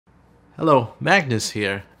Hello, Magnus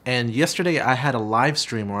here, and yesterday I had a live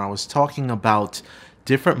stream where I was talking about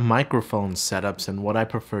different microphone setups and what I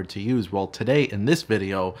prefer to use. Well, today in this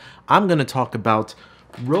video, I'm going to talk about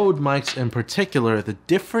Rode mics in particular, the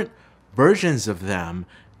different versions of them,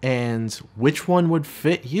 and which one would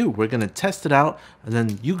fit you. We're going to test it out, and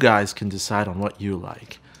then you guys can decide on what you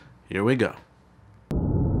like. Here we go.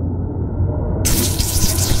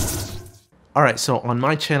 Alright, so on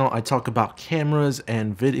my channel I talk about cameras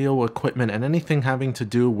and video equipment and anything having to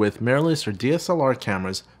do with mirrorless or DSLR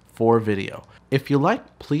cameras for video. If you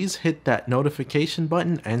like, please hit that notification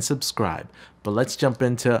button and subscribe. But let's jump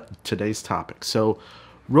into today's topic. So,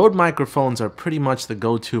 Rode microphones are pretty much the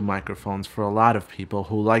go-to microphones for a lot of people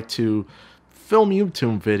who like to film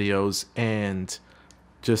YouTube videos and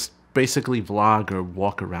just basically vlog or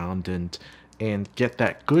walk around and get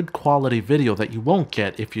that good quality video that you won't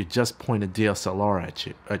get if you just point a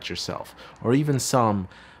DSLR at yourself. Or even some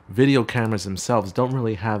video cameras themselves don't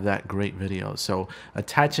really have that great video. So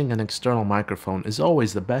attaching an external microphone is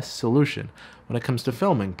always the best solution when it comes to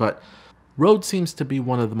filming. But Rode seems to be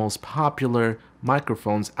one of the most popular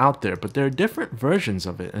microphones out there, but there are different versions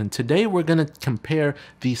of it. And today we're going to compare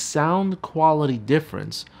the sound quality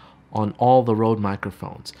difference on all the Rode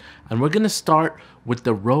microphones. And we're going to start with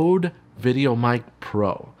the Rode Video Mic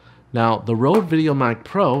Pro. Now, the Rode Video Mic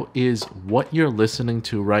Pro is what you're listening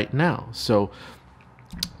to right now. So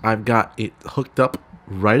I've got it hooked up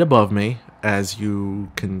right above me, as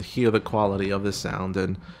you can hear the quality of the sound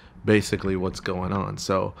and basically what's going on.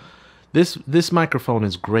 So this microphone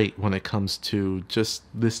is great when it comes to just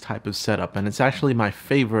this type of setup, and it's actually my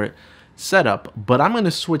favorite setup, but I'm going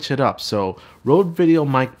to switch it up. So Rode Video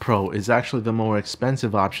Mic Pro is actually the more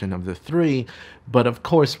expensive option of the three, but of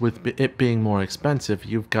course with it being more expensive,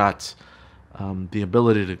 you've got the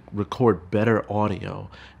ability to record better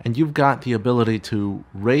audio, and you've got the ability to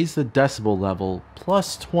raise the decibel level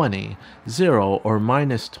plus 20, 0, or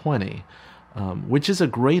minus 20, which is a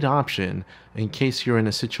great option in case you're in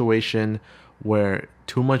a situation where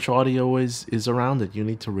too much audio is around that you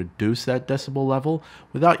need to reduce that decibel level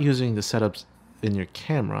without using the setups in your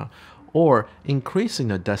camera, or increasing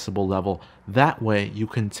the decibel level. That way you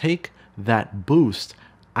can take that boost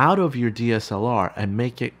out of your DSLR and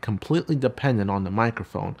make it completely dependent on the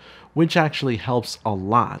microphone, which actually helps a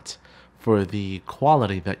lot for the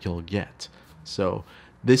quality that you'll get. So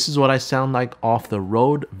this is what I sound like off the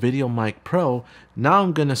Rode Video Mic Pro. Now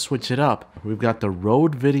I'm going to switch it up. We've got the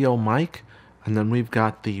Rode Video Mic, and then we've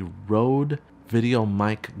got the Rode Video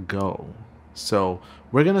Mic Go. So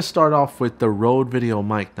we're going to start off with the Rode Video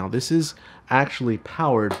Mic. Now this is actually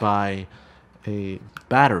powered by a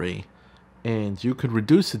battery, and you could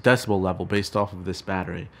reduce the decibel level based off of this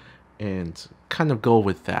battery and kind of go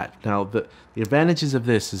with that. Now the advantages of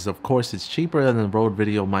this is, of course, it's cheaper than the Rode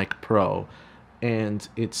Video Mic Pro, and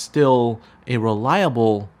it's still a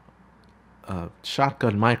reliable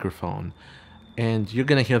shotgun microphone. And you're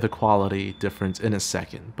going to hear the quality difference in a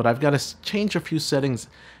second. But I've got to change a few settings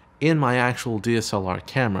in my actual DSLR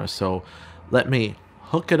camera. So let me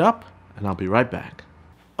hook it up and I'll be right back.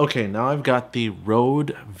 Okay, now I've got the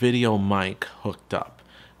Rode Video Mic hooked up.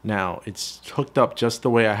 Now it's hooked up just the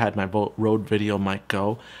way I had my Rode Video Mic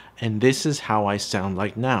Go. And this is how I sound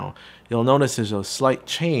like now. You'll notice there's a slight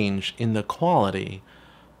change in the quality,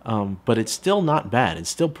 but it's still not bad. It's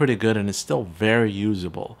still pretty good, and it's still very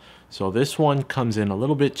usable. So this one comes in a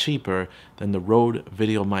little bit cheaper than the Rode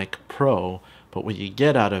Video Mic Pro, but what you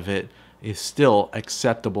get out of it is still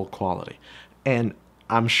acceptable quality. And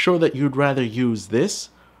I'm sure that you'd rather use this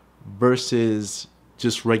versus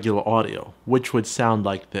just regular audio, which would sound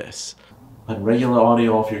like this. Like regular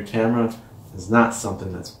audio off your camera is not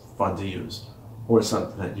something that's fun to use or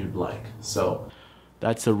something that you'd like. So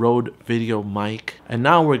that's the Rode Video Mic. And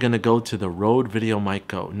now we're going to go to the Rode Video Mic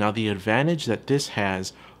Go. Now the advantage that this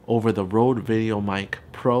has over the Rode Video Mic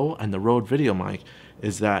Pro and the Rode Video Mic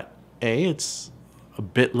is that A, it's a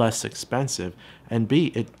bit less expensive, and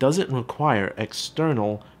B, it doesn't require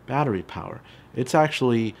external battery power. It's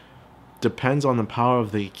actually depends on the power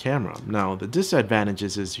of the camera. Now the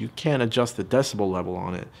disadvantages is you can't adjust the decibel level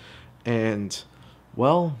on it, and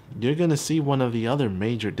well, you're gonna see one of the other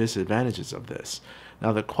major disadvantages of this.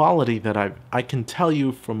 Now the quality that I can tell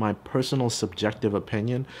you from my personal subjective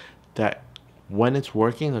opinion that when it's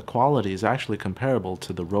working, the quality is actually comparable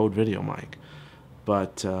to the Rode Video Mic.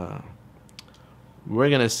 But we're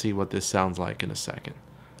going to see what this sounds like in a second.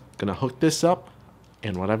 Going to hook this up,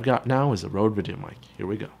 and what I've got now is the Rode Video Mic. Here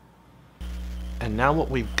we go. And now what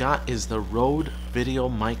we've got is the Rode Video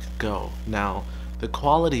Mic Go. Now, the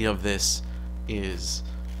quality of this is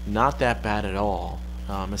not that bad at all.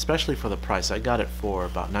 especially for the price. I got it for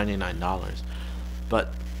about $99.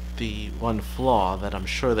 But the one flaw that I'm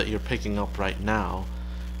sure that you're picking up right now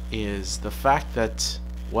is the fact that,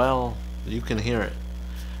 well, you can hear it.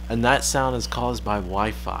 And that sound is caused by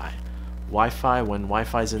Wi-Fi. Wi-Fi, when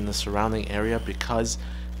Wi-Fi is in the surrounding area, because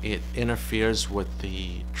it interferes with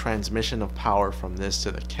the transmission of power from this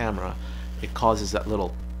to the camera, it causes that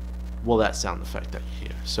little, well, that sound effect that you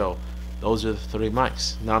hear. So those are the three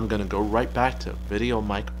mics. Now I'm going to go right back to Video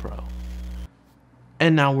Mic Pro.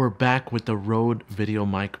 And now we're back with the Rode Video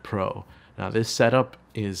Mic Pro. Now this setup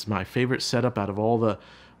is my favorite setup out of all the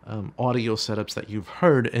audio setups that you've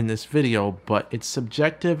heard in this video, but it's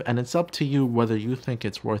subjective and it's up to you whether you think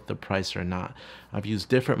it's worth the price or not. I've used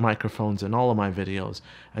different microphones in all of my videos,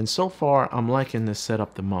 and so far I'm liking this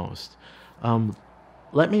setup the most.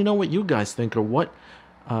 Let me know what you guys think, or what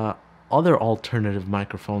other alternative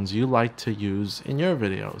microphones you like to use in your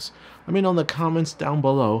videos. Let me know in the comments down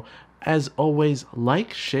below. As always,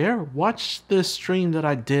 like, share, watch this stream that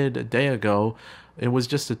I did a day ago. It was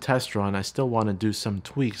just a test run. I still want to do some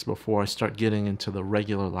tweaks before I start getting into the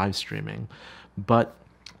regular live streaming. But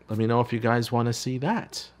let me know if you guys want to see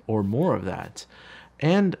that or more of that.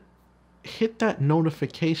 And hit that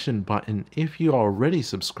notification button if you already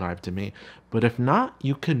subscribed to me. But if not,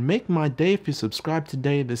 you can make my day if you subscribe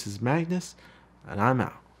today. This is Magnus, and I'm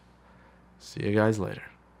out. See you guys later.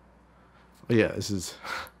 Oh yeah, this is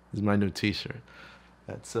my new t-shirt.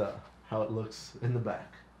 That's how it looks in the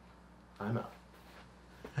back. I'm out.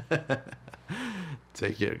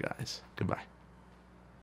 Take care, guys. Goodbye.